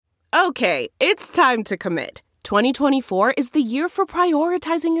Okay, it's time to commit. 2024 is the year for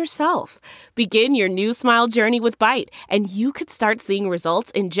prioritizing yourself. Begin your new smile journey with Byte, and you could start seeing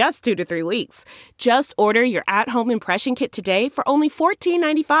results in just 2 to 3 weeks. Just order your at-home impression kit today for only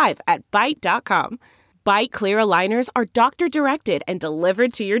 $14.95 at Byte.com. Byte Clear aligners are doctor-directed and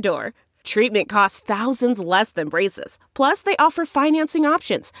delivered to your door. Treatment costs thousands less than braces. Plus, they offer financing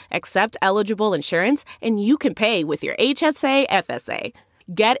options, accept eligible insurance, and you can pay with your HSA, FSA.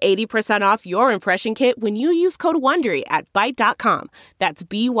 Get 80% off your impression kit when you use code WONDERY at Byte.com. That's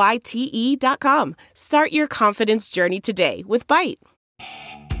BYTE.com. Start your confidence journey today with Byte.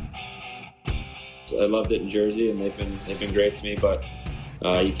 I loved it in Jersey, and they've been great to me, but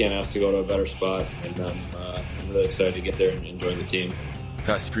you can't ask to go to a better spot, and I'm really excited to get there and enjoy the team. The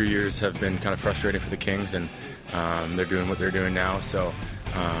past few years have been kind of frustrating for the Kings, and they're doing what they're doing now, so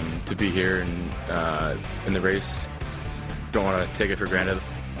to be here and in the race, don't want to take it for granted.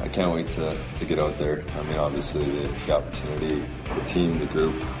 I can't wait to get out there. I mean, obviously, the opportunity, the team, the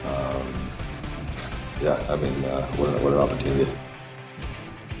group. What an opportunity.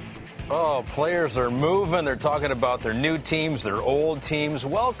 Oh, players are moving. They're talking about their new teams, their old teams.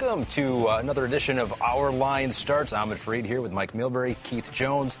 Welcome to another edition of Our Line Starts. Ahmed Fareed here with Mike Milbury, Keith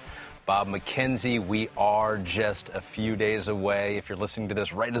Jones, Bob McKenzie. We are just a few days away. If you're listening to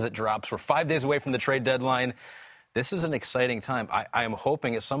this right as it drops, we're 5 days away from the trade deadline. This is an exciting time. I am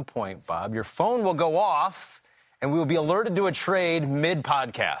hoping at some point, Bob, your phone will go off and we will be alerted to a trade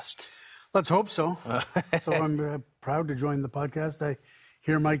mid-podcast. Let's hope so. So I'm proud to join the podcast. I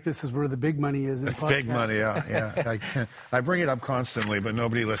hear, Mike, this is where the big money is in podcasts. Big money, yeah. I bring it up constantly, but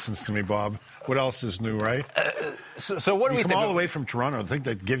nobody listens to me, Bob. What else is new, right? So what do we think? You come all the way from Toronto. I think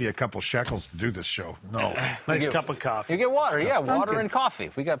they'd give you a couple shekels to do this show. No. Nice cup of coffee. You get water, water and coffee.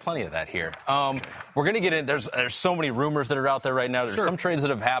 We got plenty of that here. We're going to get in. There's so many rumors that are out there right now. There's some trades that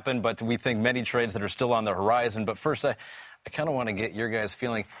have happened, but we think many trades that are still on the horizon. But first, I kind of want to get your guys'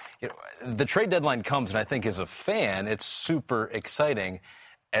 feeling. The trade deadline comes, and I think as a fan, it's super exciting.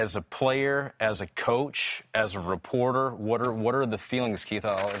 As a player, as a coach, as a reporter, what are the feelings, Keith?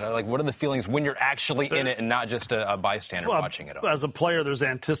 What are the feelings when you're actually in it and not just a bystander watching it all? As a player, there's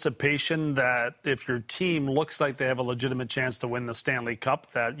anticipation that if your team looks like they have a legitimate chance to win the Stanley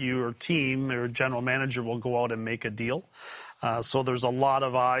Cup, that your team, your general manager, will go out and make a deal. So there's a lot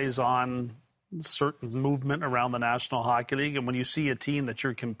of eyes on certain movement around the National Hockey League, and when you see a team that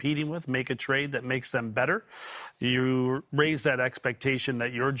you're competing with make a trade that makes them better, you raise that expectation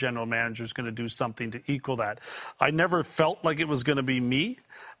that your general manager is going to do something to equal that. I never felt like it was going to be me,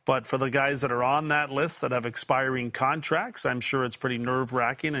 but for the guys that are on that list that have expiring contracts, I'm sure it's pretty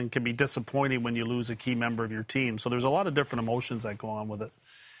nerve-wracking and can be disappointing when you lose a key member of your team. So there's a lot of different emotions that go on with it.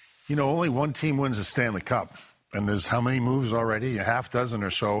 Only one team wins a Stanley Cup, and there's how many moves already? A half dozen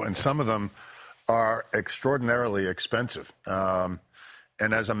or so, and some of them are extraordinarily expensive. And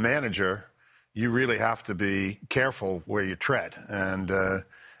as a manager, you really have to be careful where you tread. And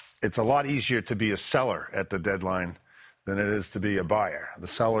it's a lot easier to be a seller at the deadline than it is to be a buyer. The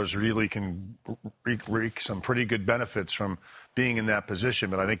sellers really can reap some pretty good benefits from being in that position.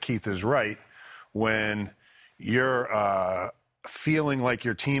 But I think Keith is right. When you're feeling like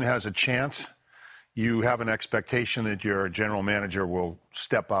your team has a chance, you have an expectation that your general manager will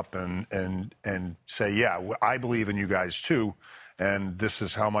step up and say, yeah, I believe in you guys too, and this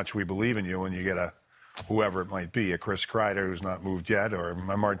is how much we believe in you. And you get whoever it might be, a Chris Kreider who's not moved yet, or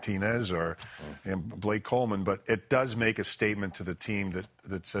a Martinez, or Blake Coleman. But it does make a statement to the team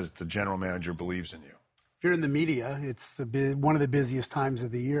that says the general manager believes in you. If you're in the media, it's one of the busiest times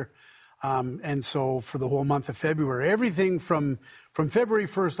of the year. And so for the whole month of February, everything from February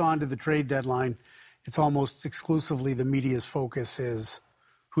 1st on to the trade deadline, it's almost exclusively the media's focus is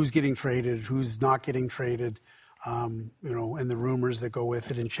who's getting traded, who's not getting traded, and the rumors that go with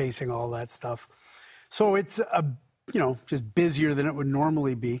it and chasing all that stuff. So it's, just busier than it would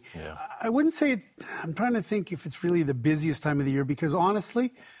normally be. Yeah. I wouldn't say I'm trying to think if it's really the busiest time of the year, because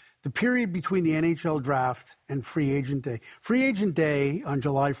honestly, the period between the NHL draft and free agent day on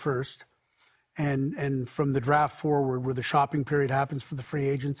July 1st, and from the draft forward, where the shopping period happens for the free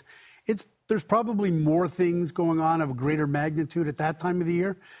agents, there's probably more things going on of a greater magnitude at that time of the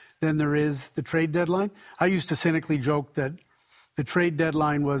year than there is the trade deadline. I used to cynically joke that the trade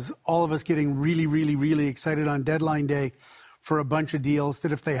deadline was all of us getting really, really, really excited on deadline day for a bunch of deals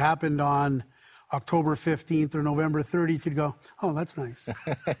that if they happened on October 15th or November 30th, you'd go, oh, that's nice.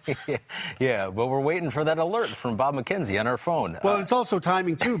 Yeah, but we're waiting for that alert from Bob McKenzie on our phone. Well, it's also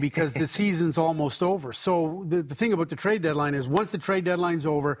timing, too, because the season's almost over. So the thing about the trade deadline is once the trade deadline's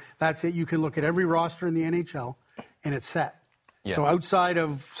over, that's it. You can look at every roster in the NHL, and it's set. Yeah. So outside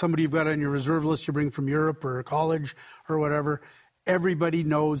of somebody you've got on your reserve list you bring from Europe or college or whatever, everybody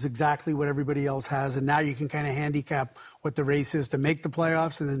knows exactly what everybody else has, and now you can kind of handicap what the race is to make the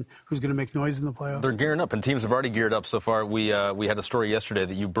playoffs and then who's going to make noise in the playoffs. They're gearing up, and teams have already geared up so far. We had a story yesterday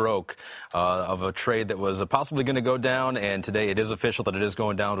that you broke of a trade that was possibly going to go down, and today it is official that it is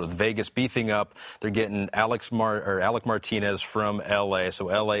going down with Vegas beefing up. They're getting Alec Martinez from L.A., so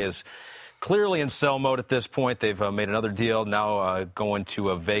L.A. is clearly in sell mode at this point. They've made another deal. Now going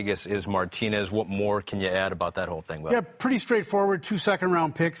to Vegas is Martinez. What more can you add about that whole thing, Will? Yeah, pretty straightforward. 2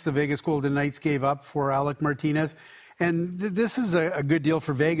 second-round picks the Vegas Golden Knights gave up for Alec Martinez. And this is a good deal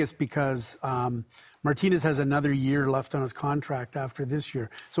for Vegas because Martinez has another year left on his contract after this year.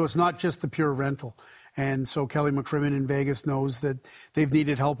 So it's not just the pure rental. And so Kelly McCrimmon in Vegas knows that they've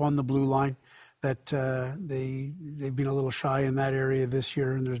needed help on the blue line, that they've been a little shy in that area this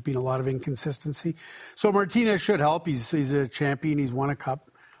year, and there's been a lot of inconsistency. So Martinez should help. He's a champion. He's won a cup,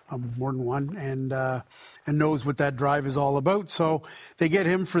 more than one, and knows what that drive is all about. So they get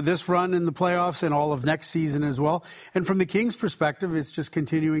him for this run in the playoffs and all of next season as well. And from the Kings' perspective, it's just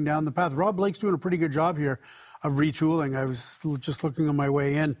continuing down the path. Rob Blake's doing a pretty good job here of retooling. I was just looking on my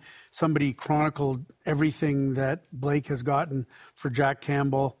way in. Somebody chronicled everything that Blake has gotten for Jack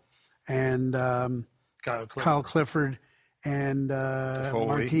Campbell and Kyle Clifford and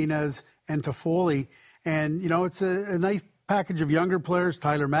Martinez and Toffoli. And, you know, it's a nice package of younger players.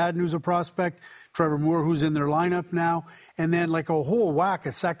 Tyler Madden, who's a prospect. Trevor Moore, who's in their lineup now. And then like a whole whack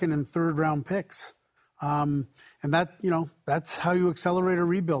of second and third round picks. And that, you know, that's how you accelerate a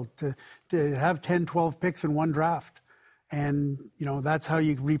rebuild, to have 10, 12 picks in one draft. And, you know, that's how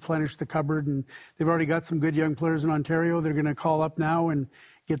you replenish the cupboard. And they've already got some good young players in Ontario. They're going to call up now and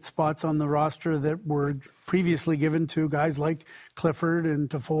get spots on the roster that were previously given to guys like Clifford and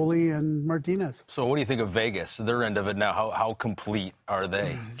Toffoli and Martinez. So what do you think of Vegas, their end of it now? How complete are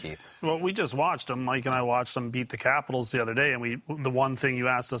they, Keith? Well, we just watched them. Mike and I watched them beat the Capitals the other day, and the one thing you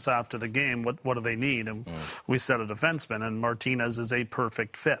asked us after the game, what do they need? And we said a defenseman, and Martinez is a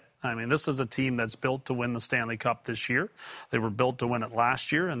perfect fit. I mean, this is a team that's built to win the Stanley Cup this year. They were built to win it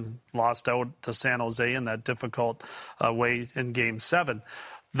last year and lost out to San Jose in that difficult way in Game 7.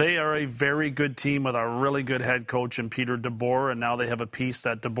 They are a very good team with a really good head coach in Peter DeBoer, and now they have a piece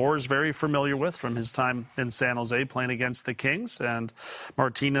that DeBoer is very familiar with from his time in San Jose playing against the Kings, and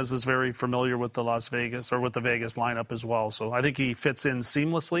Martinez is very familiar with the Vegas lineup as well. So I think he fits in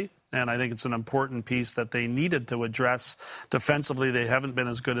seamlessly, and I think it's an important piece that they needed to address. Defensively, they haven't been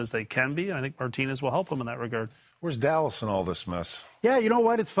as good as they can be, and I think Martinez will help them in that regard. Where's Dallas in all this mess? Yeah, you know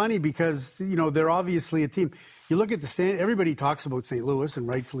what? It's funny because, you know, they're obviously a team. You look at everybody talks about St. Louis, and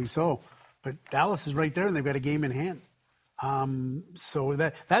rightfully so, but Dallas is right there, and they've got a game in hand. So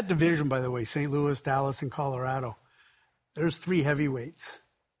that division, by the way, St. Louis, Dallas, and Colorado, there's 3 heavyweights.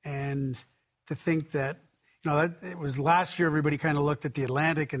 And to think that, you know, that it was last year everybody kind of looked at the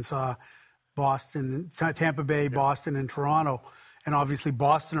Atlantic and saw Boston, Tampa Bay, Boston, and Toronto. And obviously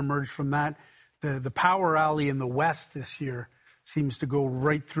Boston emerged from that. The power alley in the West this year seems to go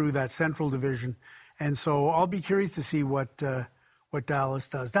right through that Central Division. And so I'll be curious to see what Dallas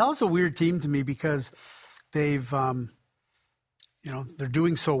does. Dallas is a weird team to me because they've, you know, they're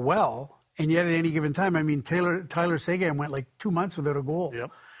doing so well, and yet at any given time, I mean, Tyler Seguin went like 2 months without a goal.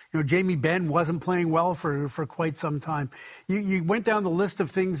 Yep. You know, Jamie Benn wasn't playing well for quite some time. You went down the list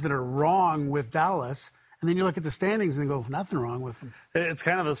of things that are wrong with Dallas, and then you look at the standings and go, nothing wrong with them. It's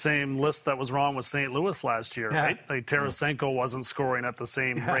kind of the same list that was wrong with St. Louis last year, right? Like Tarasenko wasn't scoring at the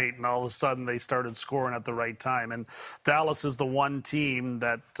same rate, and all of a sudden they started scoring at the right time. And Dallas is the one team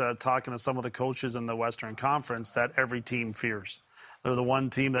that, talking to some of the coaches in the Western Conference, that every team fears. They're the one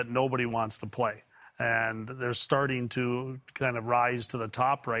team that nobody wants to play. And they're starting to kind of rise to the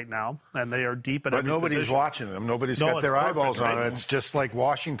top right now, and they are deep at every position. But nobody's watching them. Nobody's got their eyeballs on it. It's just like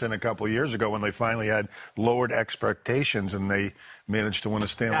Washington a couple of years ago when they finally had lowered expectations and they managed to win a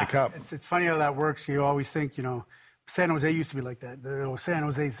Stanley Cup. It's funny how that works. You always think, you know, San Jose used to be like that. San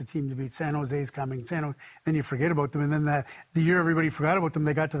Jose's the team to beat. San Jose's coming. Then you forget about them. And then the year everybody forgot about them,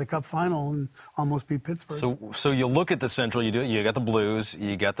 they got to the Cup final and almost beat Pittsburgh. So you look at the Central. You got the Blues.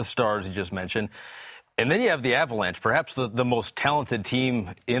 You got the Stars you just mentioned. And then you have the Avalanche, perhaps the most talented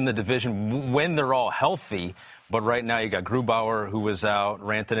team in the division when they're all healthy. But right now you got Grubauer, who was out,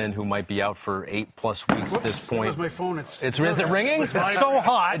 Rantanen, who might be out for 8+ weeks at this point. Where's my phone? Is it ringing? It's so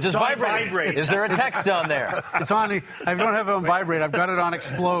hot. It just vibrates. Is there a text on there? It's on. I don't have it on vibrate. I've got it on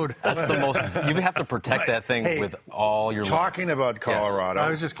explode. That's the most. You have to protect that thing with all your. Talking about Colorado. Yes.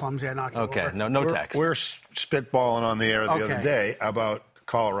 I was just clumsy. I knocked it over. Okay, no text. We're spitballing on the air the other day about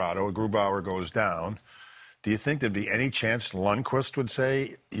Colorado. Grubauer goes down. do you think there'd be any chance Lundqvist would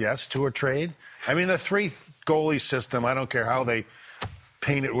say yes to a trade? I mean, the 3-goalie system, I don't care how they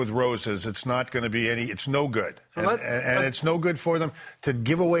paint it with roses, it's not going to be it's no good. And it's no good for them to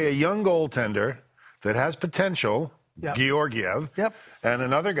give away a young goaltender that has potential, Georgiev, and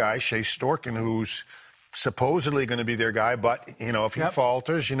another guy, Shea Storkin, who's supposedly going to be their guy, but, if he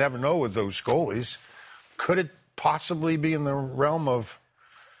falters, you never know with those goalies. Could it possibly be in the realm of...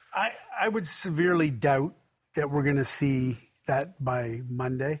 I would severely doubt that we're going to see that by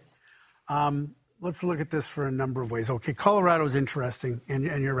Monday. Let's look at this for a number of ways. Okay, Colorado's interesting, and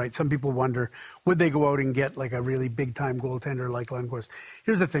you're right. Some people wonder, would they go out and get like a really big-time goaltender like Lundqvist?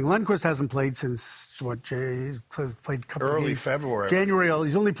 Here's the thing. Lundqvist hasn't played since, played a couple early games. February. January.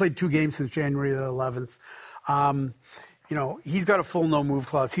 He's only played 2 games since January the 11th. He's got a full no-move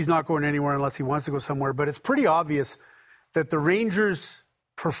clause. He's not going anywhere unless he wants to go somewhere. But it's pretty obvious that the Rangers'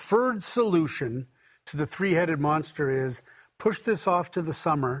 preferred solution to the 3-headed monster is push this off to the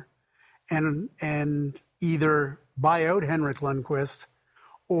summer and either buy out Henrik Lundqvist,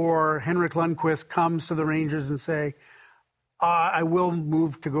 or Henrik Lundqvist comes to the Rangers and say, I will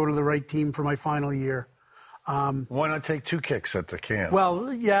move to go to the right team for my final year. Why not take 2 kicks at the can?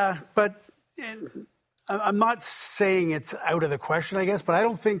 Well, yeah, but I'm not saying it's out of the question, I guess, but I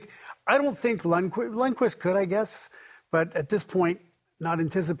don't think Lundqvist could, I guess, but at this point, not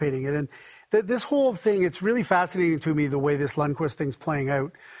anticipating it. And this whole thing, it's really fascinating to me the way this Lundqvist thing's playing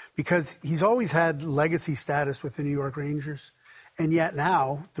out, because he's always had legacy status with the New York Rangers. And yet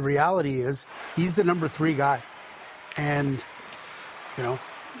now, the reality is, he's the number 3 guy. And,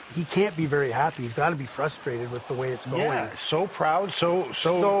 he can't be very happy. He's got to be frustrated with the way it's going. Yeah, so proud, so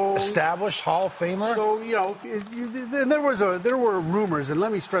established Hall of Famer. So, there were rumors, and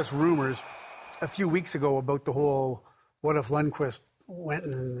let me stress rumors, a few weeks ago about the whole, what if Lundqvist went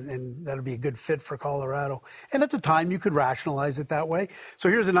and that'd be a good fit for Colorado. And at the time, you could rationalize it that way. So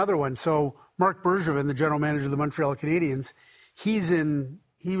here's another one. So Marc Bergevin, the general manager of the Montreal Canadiens, he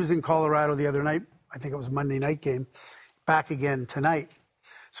was in Colorado the other night. I think it was a Monday night game. Back again tonight.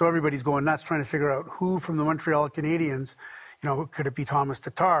 So everybody's going nuts trying to figure out who from the Montreal Canadiens, could it be Thomas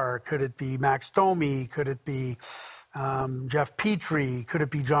Tatar? Could it be Max Domi? Could it be Jeff Petrie? Could it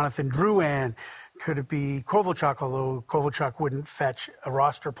be Jonathan Drouin? Could it be Kovalchuk? Although Kovalchuk wouldn't fetch a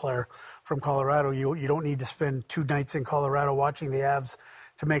roster player from Colorado. You don't need to spend 2 nights in Colorado watching the Avs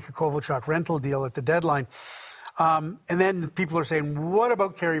to make a Kovalchuk rental deal at the deadline. And then people are saying, what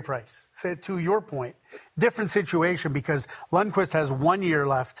about Carey Price? Say, to your point, different situation, because Lundqvist has 1 year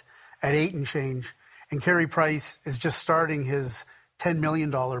left at 8 and change, and Carey Price is just starting his $10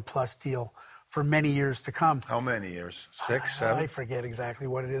 million plus deal for many years to come. How many years? 6, 7? I forget exactly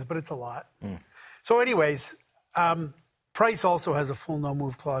what it is, but it's a lot. So anyways, Price also has a full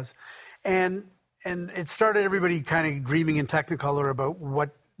no-move clause. And it started everybody kind of dreaming in Technicolor about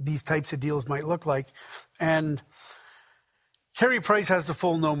what these types of deals might look like. And Carey Price has the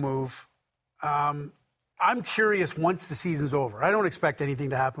full no-move. I'm curious once the season's over. I don't expect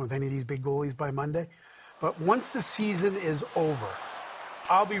anything to happen with any of these big goalies by Monday. But once the season is over,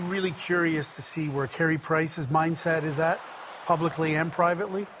 I'll be really curious to see where Carey Price's mindset is at, publicly and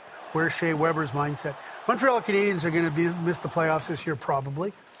privately. Where's Shea Weber's mindset? Montreal Canadiens are going to miss the playoffs this year,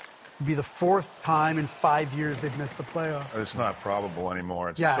 probably. It'll be the 4th time in 5 years they've missed the playoffs. It's not probable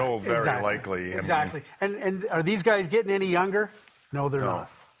anymore. It's so very likely. Exactly. And are these guys getting any younger? No, they're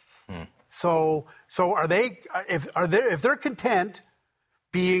not. So are they? If they're content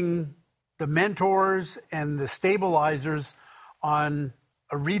being the mentors and the stabilizers on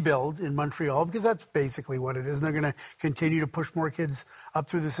a rebuild in Montreal, because that's basically what it is. And they're going to continue to push more kids up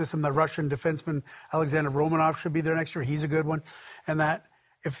through the system. The Russian defenseman Alexander Romanov should be there next year. He's a good one. And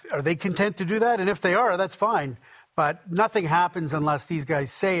are they content to do that? And if they are, that's fine. But nothing happens unless these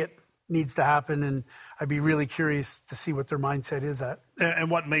guys say it needs to happen. And I'd be really curious to see what their mindset is at.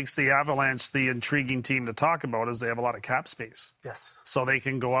 And what makes the Avalanche the intriguing team to talk about is they have a lot of cap space. Yes. So they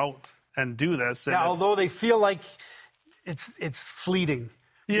can go out and do this. And although they feel like it's fleeting.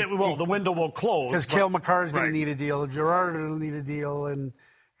 Yeah, well, the window will close. Because Cale Makar is going to need a deal. Gerard will need a deal. And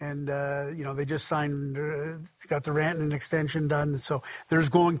they just signed, got the Rantanen extension done. So there's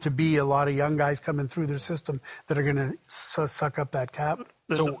going to be a lot of young guys coming through their system that are going to suck up that cap.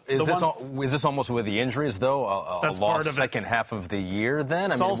 So is this almost with the injuries, though? A lost second half of the year,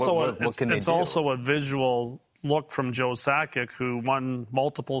 then? It's what can they do? It's also a visual look from Joe Sakic, who won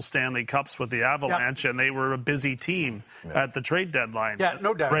multiple Stanley Cups with the Avalanche, and they were a busy team at the trade deadline. Yeah,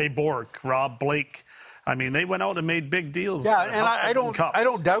 no doubt. Ray Bourque, Rob Blake. I mean, they went out and made big deals. Yeah, and I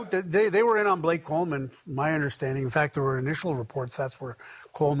don't doubt that they were in on Blake Coleman, my understanding. In fact, there were initial reports that's where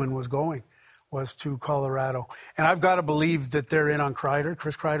Coleman was going. was to Colorado. And I've got to believe that they're in on Kreider,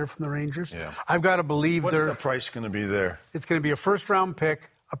 Chris Kreider from the Rangers. Yeah. I've got to believe What's the price going to be there? It's going to be a first-round pick,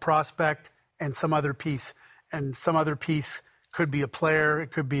 a prospect, and some other piece. And some other piece could be a player. It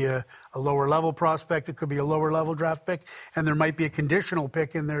could be a lower-level prospect. It could be a lower-level draft pick. And there might be a conditional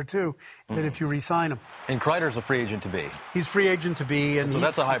pick in there, too, that if you re-sign him. And Kreider's a free agent to be. He's free agent to be. And so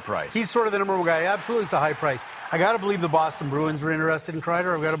that's a high price. He's sort of the number one guy. Absolutely, it's a high price. I got to believe the Boston Bruins are interested in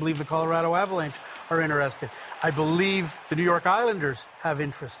Kreider. I've got to believe the Colorado Avalanche are interested. I believe the New York Islanders have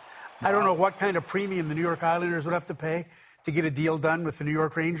interest. I don't know what kind of premium the New York Islanders would have to pay to get a deal done with the New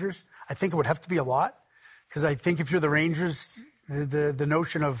York Rangers. I think it would have to be a lot. Because I think if you're the Rangers, the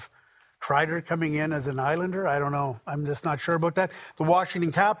notion of Kreider coming in as an Islander, I don't know. I'm just not sure about that. The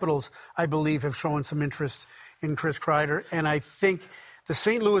Washington Capitals, I believe, have shown some interest in Chris Kreider. And I think the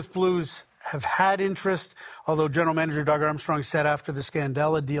St. Louis Blues have had interest, although General Manager Doug Armstrong said after the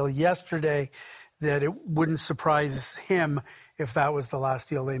Scandella deal yesterday that it wouldn't surprise him if that was the last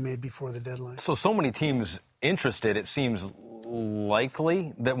deal they made before the deadline. So many teams interested, it seems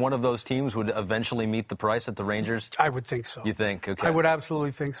likely that one of those teams would eventually meet the price at the Rangers? I would think so. You think? Okay. I would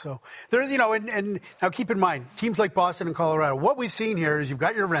absolutely think so. There, and now keep in mind, teams like Boston and Colorado, what we've seen here is you've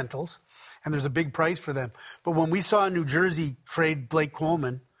got your rentals, and there's a big price for them. But when we saw New Jersey trade Blake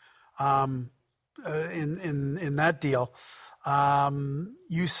Coleman in that deal,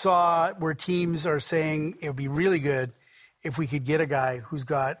 you saw where teams are saying it would be really good if we could get a guy who's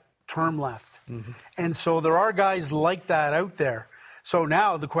got term left. Mm-hmm. And so there are guys like that out there. So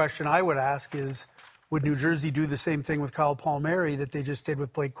now the question I would ask is, would New Jersey do the same thing with Kyle Palmieri that they just did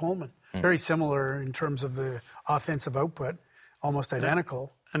with Blake Coleman? Very similar in terms of the offensive output, almost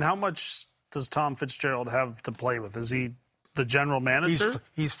identical. And how much does Tom Fitzgerald have to play with? Is he the general manager?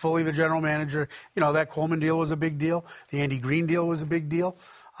 He's fully the general manager. That Coleman deal was a big deal. The Andy Green deal was a big deal.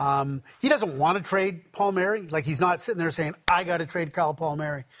 He doesn't want to trade Palmieri. Like, he's not sitting there saying, I got to trade Kyle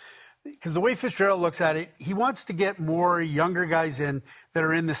Palmieri. Because the way Fitzgerald looks at it, he wants to get more younger guys in that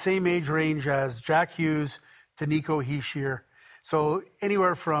are in the same age range as Jack Hughes to Nico Hischier. So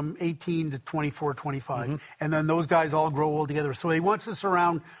anywhere from 18 to 24, 25. Mm-hmm. And then those guys all grow old together. So he wants to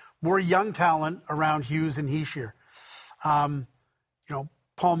surround more young talent around Hughes and Hischier.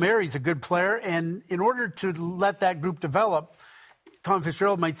 Palmieri's a good player. And in order to let that group develop, Tom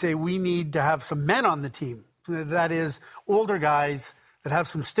Fitzgerald might say we need to have some men on the team. That is, older guys that have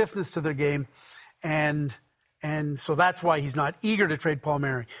some stiffness to their game, and so that's why he's not eager to trade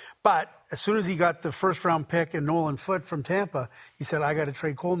Palmieri. But as soon as he got the first-round pick and Nolan Foote from Tampa, he said, I got to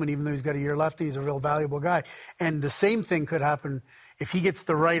trade Coleman, even though he's got a year left and he's a real valuable guy. And the same thing could happen if he gets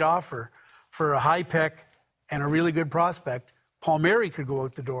the right offer for a high pick and a really good prospect. Palmieri could go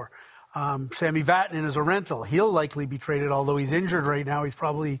out the door. Sammy Vatanen is a rental. He'll likely be traded, although he's injured right now. He's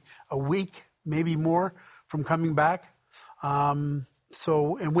probably a week, maybe more, from coming back. And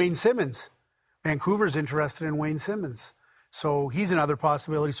Wayne Simmons. Vancouver's interested in Wayne Simmons. So he's another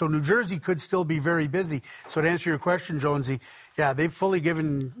possibility. So New Jersey could still be very busy. So to answer your question, Jonesy, yeah, they've fully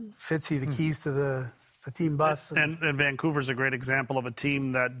given Fitzy the keys to the team bus. And Vancouver's a great example of a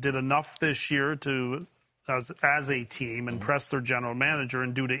team that did enough this year to, as a team, impress their general manager.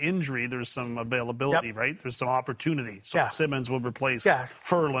 And due to injury, there's some availability, right? There's some opportunity. So Simmons will replace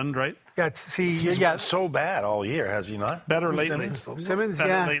Ferland, right? He's been so bad all year, has he not? Better lately. Simmons,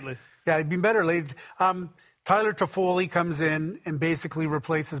 lately. Yeah, he'd been better lately. Tyler Toffoli comes in and basically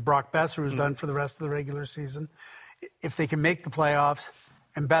replaces Brock Besser, who's done for the rest of the regular season. If they can make the playoffs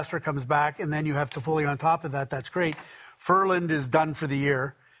and Besser comes back, and then you have Toffoli on top of that, that's great. Ferland is done for the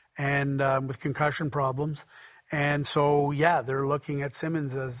year and with concussion problems. And so, they're looking at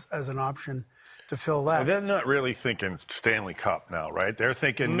Simmons as an option to fill that. Well, they're not really thinking Stanley Cup now, right? They're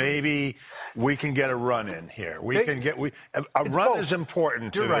thinking maybe we can get a run in here. A run both. Is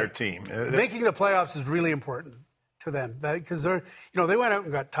important to their team. Making the playoffs is really important to them because they went out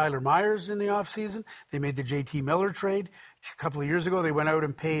and got Tyler Myers in the offseason. They made the JT Miller trade a couple of years ago. They went out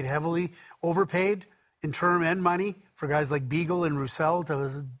and paid heavily, overpaid in term and money for guys like Beagle and Roussel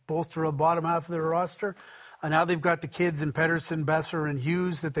to bolster the bottom half of their roster. And now they've got the kids in Pettersson, Besser, and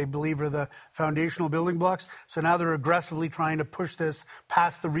Hughes that they believe are the foundational building blocks. So now they're aggressively trying to push this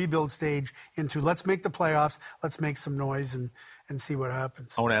past the rebuild stage into let's make the playoffs, let's make some noise and see what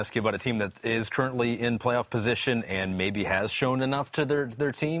happens. I want to ask you about a team that is currently in playoff position and maybe has shown enough to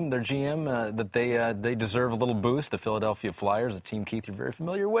their team, their GM, that they deserve a little boost. The Philadelphia Flyers, a team, Keith, you're very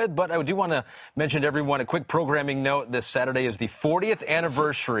familiar with. But I do want to mention to everyone a quick programming note. This Saturday is the 40th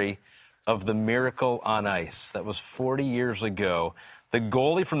anniversary of the Miracle on Ice. That was 40 years ago. The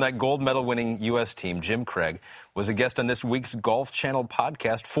goalie from that gold medal-winning U.S. team, Jim Craig, was a guest on this week's Golf Channel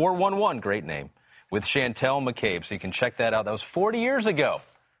podcast, 411, great name, with Chantel McCabe. So you can check that out. That was 40 years ago.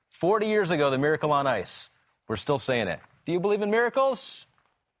 40 years ago, the Miracle on Ice. We're still saying it. Do you believe in miracles?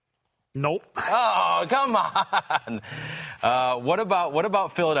 Nope. Oh, come on. What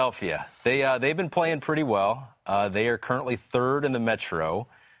about Philadelphia? They've been playing pretty well. They are currently third in the Metro.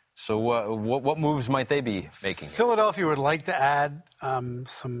 So what moves might they be making? Philadelphia would like to add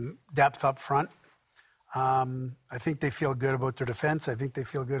some depth up front. I think they feel good about their defense. I think they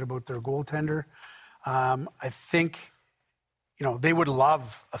feel good about their goaltender. I think, they would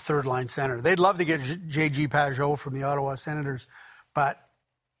love a third-line center. They'd love to get J.G. Pageau from the Ottawa Senators, but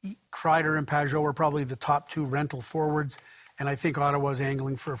Kreider and Pageau are probably the top two rental forwards, and I think Ottawa's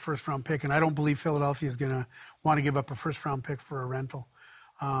angling for a first-round pick, and I don't believe Philadelphia is going to want to give up a first-round pick for a rental.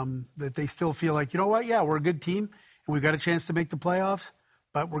 That they still feel like, yeah, we're a good team, and we've got a chance to make the playoffs,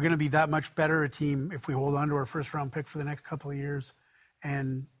 but we're going to be that much better a team if we hold on to our first-round pick for the next couple of years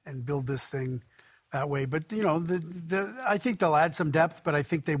and build this thing that way. But, I think they'll add some depth, but I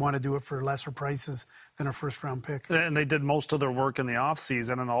think they want to do it for lesser prices than a first-round pick. And they did most of their work in the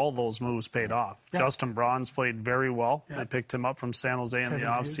offseason, and all those moves paid off. Yeah. Justin Braun's played very well. Yeah. They picked him up from San Jose in the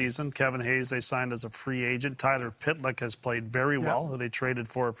offseason. Kevin Hayes they signed as a free agent. Tyler Pitlick has played very well, who they traded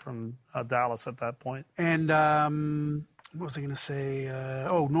for from Dallas at that point. And what was I going to say?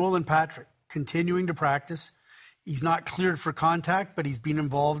 Nolan Patrick, continuing to practice. He's not cleared for contact, but he's been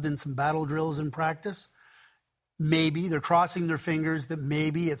involved in some battle drills in practice. Maybe they're crossing their fingers that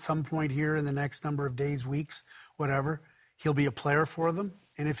maybe at some point here in the next number of days, weeks, whatever, he'll be a player for them.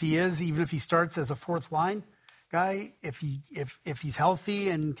 And if he is, even if he starts as a fourth line guy, if he's healthy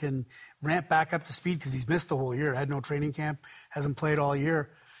and can ramp back up to speed because he's missed the whole year, had no training camp, hasn't played all year,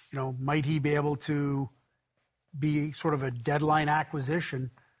 might he be able to be sort of a deadline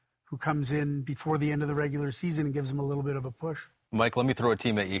acquisition who comes in before the end of the regular season and gives him a little bit of a push? Mike, let me throw a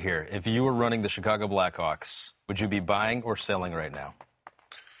team at you here. If you were running the Chicago Blackhawks, would you be buying or selling right now?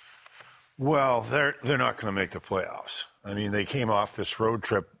 Well, they're not going to make the playoffs. I mean, they came off this road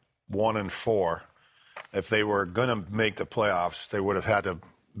trip 1-4. If they were going to make the playoffs, they would have had to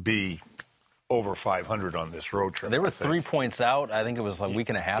be over 500 on this road trip. They were 3 points out. I think it was a week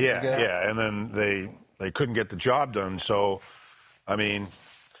and a half ago. Yeah, and then they couldn't get the job done. So, I mean,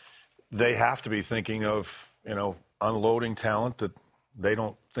 they have to be thinking of, unloading talent that they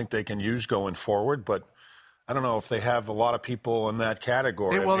don't think they can use going forward. But I don't know if they have a lot of people in that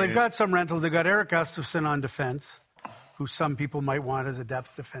category. They've got some rentals. They've got Eric Gustafsson on defense, who some people might want as a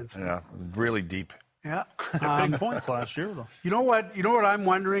depth defenseman. Yeah, really deep. Yeah. Big points last year, though. You know what I'm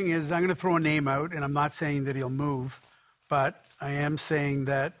wondering is, I'm going to throw a name out, and I'm not saying that he'll move, but I am saying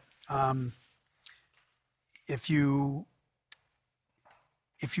that if you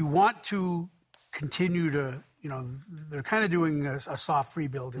want to continue to, they're kind of doing a soft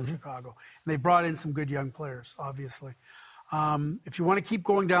rebuild in Chicago. And they brought in some good young players, obviously. If you want to keep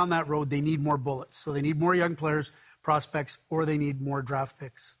going down that road, they need more bullets. So they need more young players, prospects, or they need more draft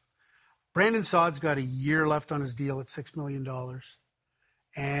picks. Brandon Saad's got a year left on his deal at $6 million.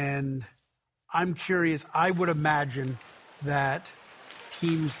 And I'm curious, I would imagine that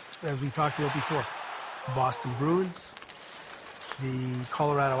teams, as we talked about before, the Boston Bruins, the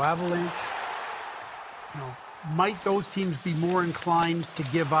Colorado Avalanche, might those teams be more inclined to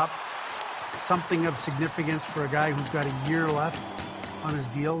give up something of significance for a guy who's got a year left on his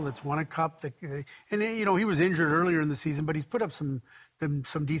deal, that's won a cup? And he was injured earlier in the season, but he's put up some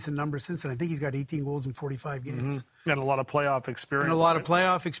decent numbers since then. I think he's got 18 goals in 45 games. And a lot of playoff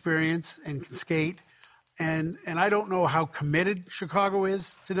experience. And can skate. And I don't know how committed Chicago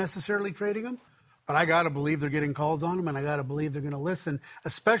is to necessarily trading him, but I got to believe they're getting calls on him, and I got to believe they're going to listen,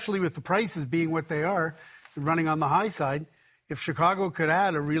 especially with the prices being what they are, running on the high side. If Chicago could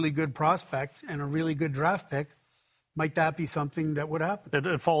add a really good prospect and a really good draft pick, might that be something that would happen?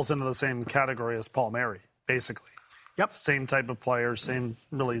 It falls into the same category as Palmieri, basically. Yep. Same type of player, same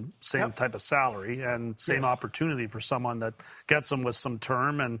type of salary, and same opportunity for someone that gets them with some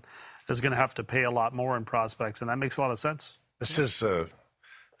term and is going to have to pay a lot more in prospects, and that makes a lot of sense. This is a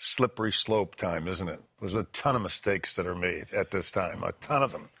slippery slope time, isn't it? There's a ton of mistakes that are made at this time, a ton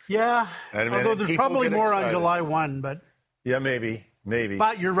of them. Yeah, although there's probably more on July 1, but... Yeah, maybe.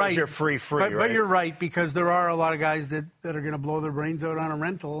 But you're right. You're free, right? But you're right, because there are a lot of guys that are going to blow their brains out on a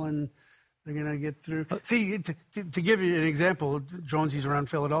rental, and they're going to get through. See, to give you an example, Jonesy's around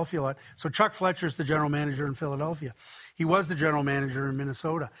Philadelphia a lot. So Chuck Fletcher's the general manager in Philadelphia. He was the general manager in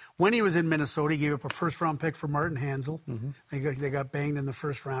Minnesota. When he was in Minnesota, he gave up a first-round pick for Martin Hanzal. Mm-hmm. They got banged in the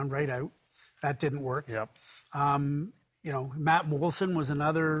first round right out. That didn't work. Yep. Matt Molson was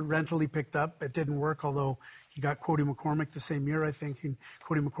another rental he picked up. It didn't work, although he got Cody McCormick the same year, I think. And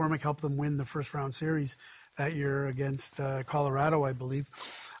Cody McCormick helped them win the first-round series that year against Colorado, I believe.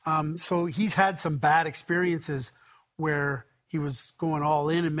 So he's had some bad experiences where he was going all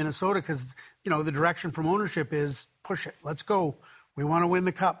in Minnesota because, the direction from ownership is push it. Let's go. We want to win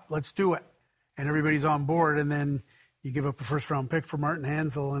the cup. Let's do it. And everybody's on board. And then you give up a first-round pick for Martin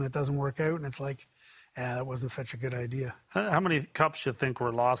Hansel and it doesn't work out. And it's like, that wasn't such a good idea. How many cups you think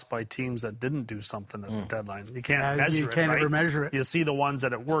were lost by teams that didn't do something at the deadline? You can't measure it. You can't ever measure it. You see the ones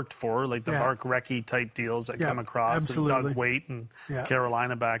that it worked for, like the Mark Recchi type deals that come across, absolutely. and Doug Waite and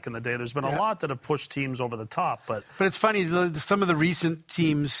Carolina back in the day. There's been a lot that have pushed teams over the top. But it's funny, some of the recent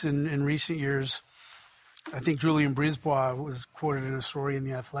teams in recent years, I think Julien Brisebois was quoted in a story in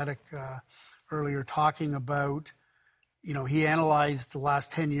The Athletic earlier talking about, he analyzed the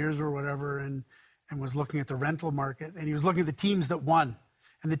last 10 years or whatever and was looking at the rental market, and he was looking at the teams that won.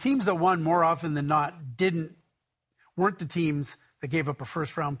 And the teams that won more often than not weren't the teams that gave up a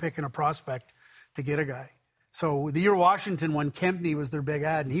first-round pick and a prospect to get a guy. So the year Washington won, Kempney was their big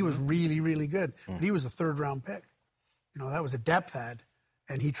ad, and he was really, really good. But he was a third-round pick. That was a depth ad,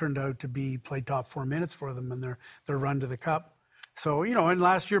 and he turned out to played top 4 minutes for them in their run to the Cup. So, and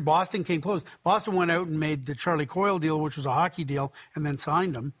last year Boston came close. Boston went out and made the Charlie Coyle deal, which was a hockey deal, and then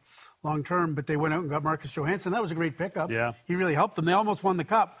signed him long term, but they went out and got Marcus Johansson. That was a great pickup. Yeah. He really helped them. They almost won the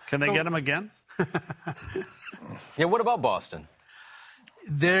Cup. Can they get him again? What about Boston?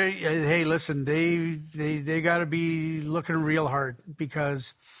 Hey, listen, they got to be looking real hard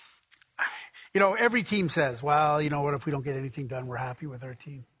because, every team says, well, what if we don't get anything done? We're happy with our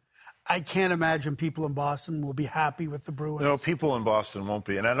team. I can't imagine people in Boston will be happy with the Bruins. People in Boston won't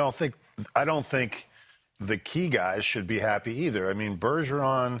be, and I don't think the key guys should be happy either. I mean,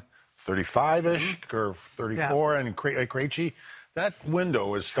 Bergeron, 35-ish or 34, and Krejci, that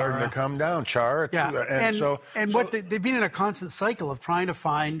window is starting to come down. Chara, they've been in a constant cycle of trying to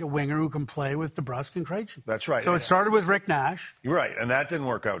find a winger who can play with DeBrusk and Krejci. That's right. So it started with Rick Nash. You're right, and that didn't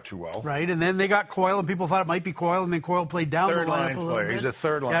work out too well. Right, and then they got Coyle, and people thought it might be Coyle, and then Coyle played down the line a little bit. He's a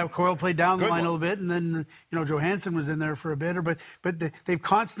third line. Yeah, Coyle played down the line a little bit, and then Johansson was in there for a bit. But they've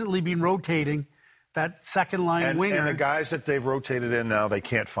constantly been rotating that second-line winger. And the guys that they've rotated in now, they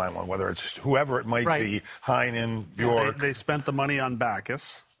can't find one, whether it's whoever it might be, Heinen, Bjork. They spent the money on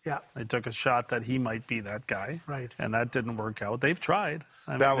Bacchus. Yeah. They took a shot that he might be that guy. Right. And that didn't work out. They've tried.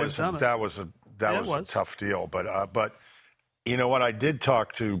 That was a tough deal. But you know what? I did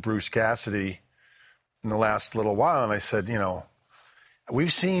talk to Bruce Cassidy in the last little while, and I said,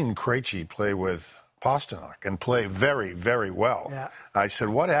 we've seen Krejci play with Pastrnak and play very, very well. Yeah. I said,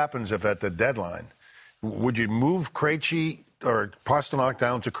 what happens if at the deadline, would you move Krejci or Pastrnak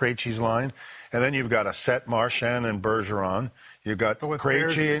down to Krejci's line, and then you've got a set Marchand and Bergeron. You've got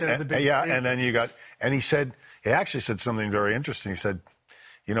Krejci, and then you got. And he actually said something very interesting. He said,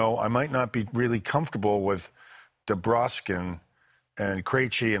 I might not be really comfortable with DeBrusk and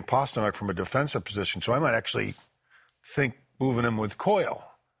Krejci and Pastrnak from a defensive position, so I might actually think moving him with Coyle.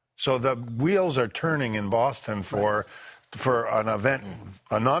 So the wheels are turning in Boston for an event,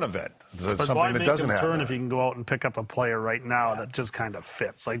 a non-event, something that doesn't happen. Turn if you can go out and pick up a player right now that just kind of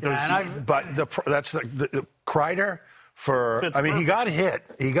fits. Like there's, that's the Kreider he got hit.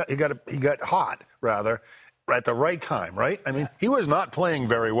 He got hot rather at the right time, right? I mean, he was not playing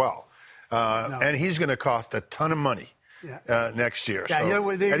very well, and he's going to cost a ton of money. Next year.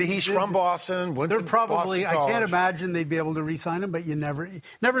 Yeah, he's from Boston. They're probably. I can't imagine they'd be able to re-sign him, but you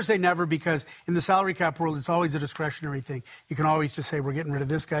never say never, because in the salary cap world, it's always a discretionary thing. You can always just say we're getting rid of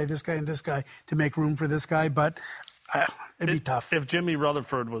this guy, and this guy to make room for this guy, but it'd be tough. If Jimmy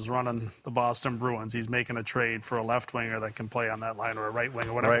Rutherford was running the Boston Bruins, he's making a trade for a left winger that can play on that line, or a right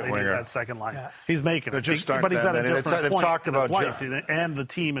winger, whatever they need that second line. Yeah. He's making it. But he's at a different point in his life and the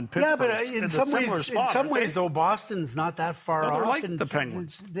team in Pittsburgh. Yeah, but in some ways, though, Boston's not that far off. They're like the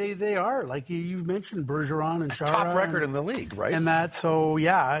Penguins. They are. Like you mentioned, Bergeron and Chara. Top record in the league, right? And that, so,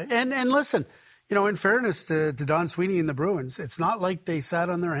 yeah. And listen, in fairness to Don Sweeney and the Bruins, it's not like they sat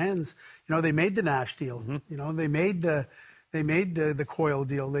on their hands. They made the Nash deal. Mm-hmm. They made the Coyle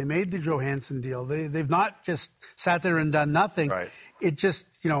deal. They made the Johansson deal. They've not just sat there and done nothing. Right. It just,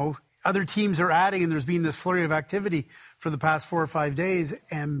 other teams are adding, and there's been this flurry of activity for the past 4 or 5 days,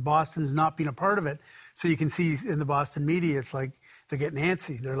 and Boston's not been a part of it. So you can see in the Boston media, it's like They get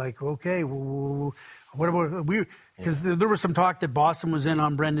antsy. They're like, okay, well, what about we? Because there was some talk that Boston was in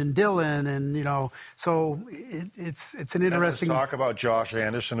on Brendan Dillon, and so it's an interesting talk about Josh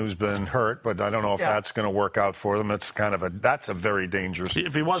Anderson, who's been hurt, but I don't know if that's going to work out for them. It's kind of that's a very dangerous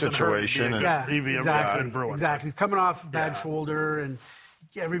if he wasn't situation. Hurt, he'd be exactly. a Bruin. Exactly. He's coming off a bad shoulder, and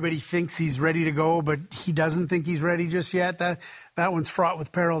everybody thinks he's ready to go, but he doesn't think he's ready just yet. That one's fraught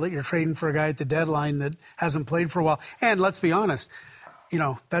with peril, that you're trading for a guy at the deadline that hasn't played for a while. And let's be honest,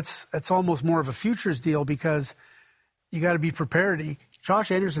 that's almost more of a futures deal, because you got to be prepared.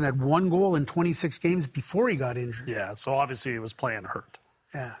 Josh Anderson had 1 goal in 26 games before he got injured. Yeah, so obviously he was playing hurt.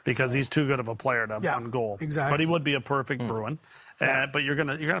 Yeah, because he's too good of a player to have 1 goal. Exactly. But he would be a perfect Bruin. But you're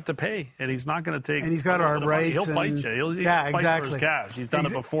gonna have to pay, and he's not going to take. And he's got our rights. He'll fight you. He'll fight for his cash. He's done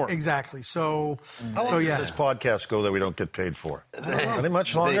it before. Exactly. So, how long does this podcast go that we don't get paid for? Are they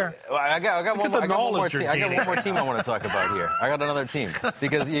much longer? I got one more team. I got one more team I want to talk about here. I got another team,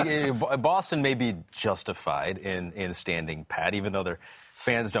 because Boston may be justified in standing pat, even though their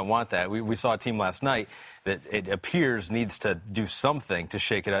fans don't want that. We saw a team last night that it appears needs to do something to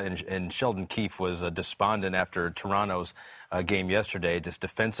shake it out, and Sheldon Keefe was despondent after Toronto's game yesterday. Just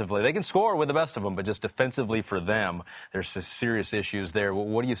defensively, they can score with the best of them, but just defensively for them, there's some serious issues there.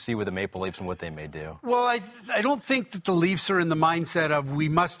 What do you see with the Maple Leafs and what they may do? Well, I don't think that the Leafs are in the mindset of we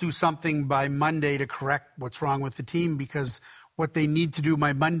must do something by Monday to correct what's wrong with the team, because what they need to do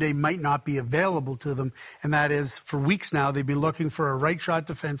by Monday might not be available to them. And that is, for weeks now, they've been looking for a right-shot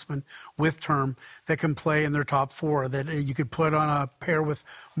defenseman with term that can play in their top 4, that you could put on a pair with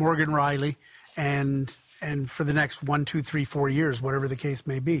Morgan Rielly and for the next 1, 2, 3, 4 years, whatever the case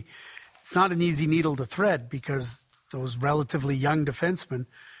may be. It's not an easy needle to thread, because those relatively young defensemen,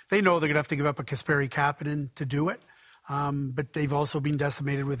 they know they're going to have to give up a Kasperi Kapanen to do it. But they've also been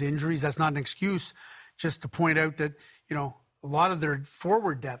decimated with injuries. That's not an excuse. Just to point out that, a lot of their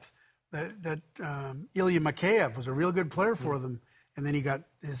forward depth, that Ilya Mikheyev was a real good player for them. And then he got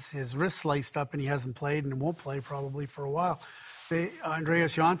his wrist sliced up, and he hasn't played and won't play probably for a while.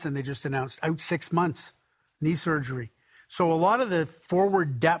 Andreas Johnsson, they just announced, out 6 months, knee surgery. So a lot of the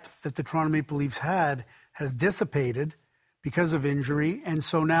forward depth that the Toronto Maple Leafs had has dissipated because of injury. And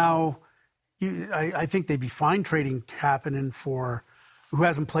so now I think they'd be fine trading Kapanen who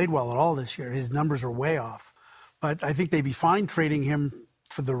hasn't played well at all this year. His numbers are way off. But I think they'd be fine trading him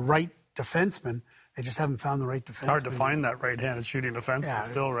for the right defenseman. They just haven't found the right defenseman. Hard to find that right-handed shooting defenseman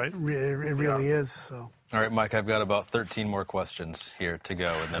still, right? It really is. So. All right, Mike, I've got about 13 more questions here to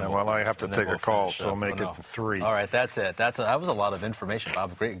go. And then I have to take a call, so I'll make it 3. All right, that's it. That was a lot of information,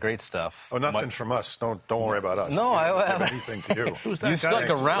 Bob. Great stuff. Oh, nothing from us. Don't worry about us. No, I have anything to you. You stuck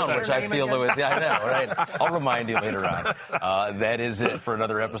around, which I feel was. Yeah, I know, right? I'll remind you later on. That is it for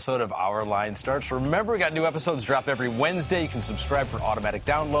another episode of Our Line Starts. Remember, we got new episodes drop every Wednesday. You can subscribe for automatic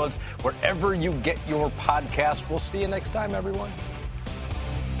downloads wherever you get your podcasts. We'll see you next time, everyone.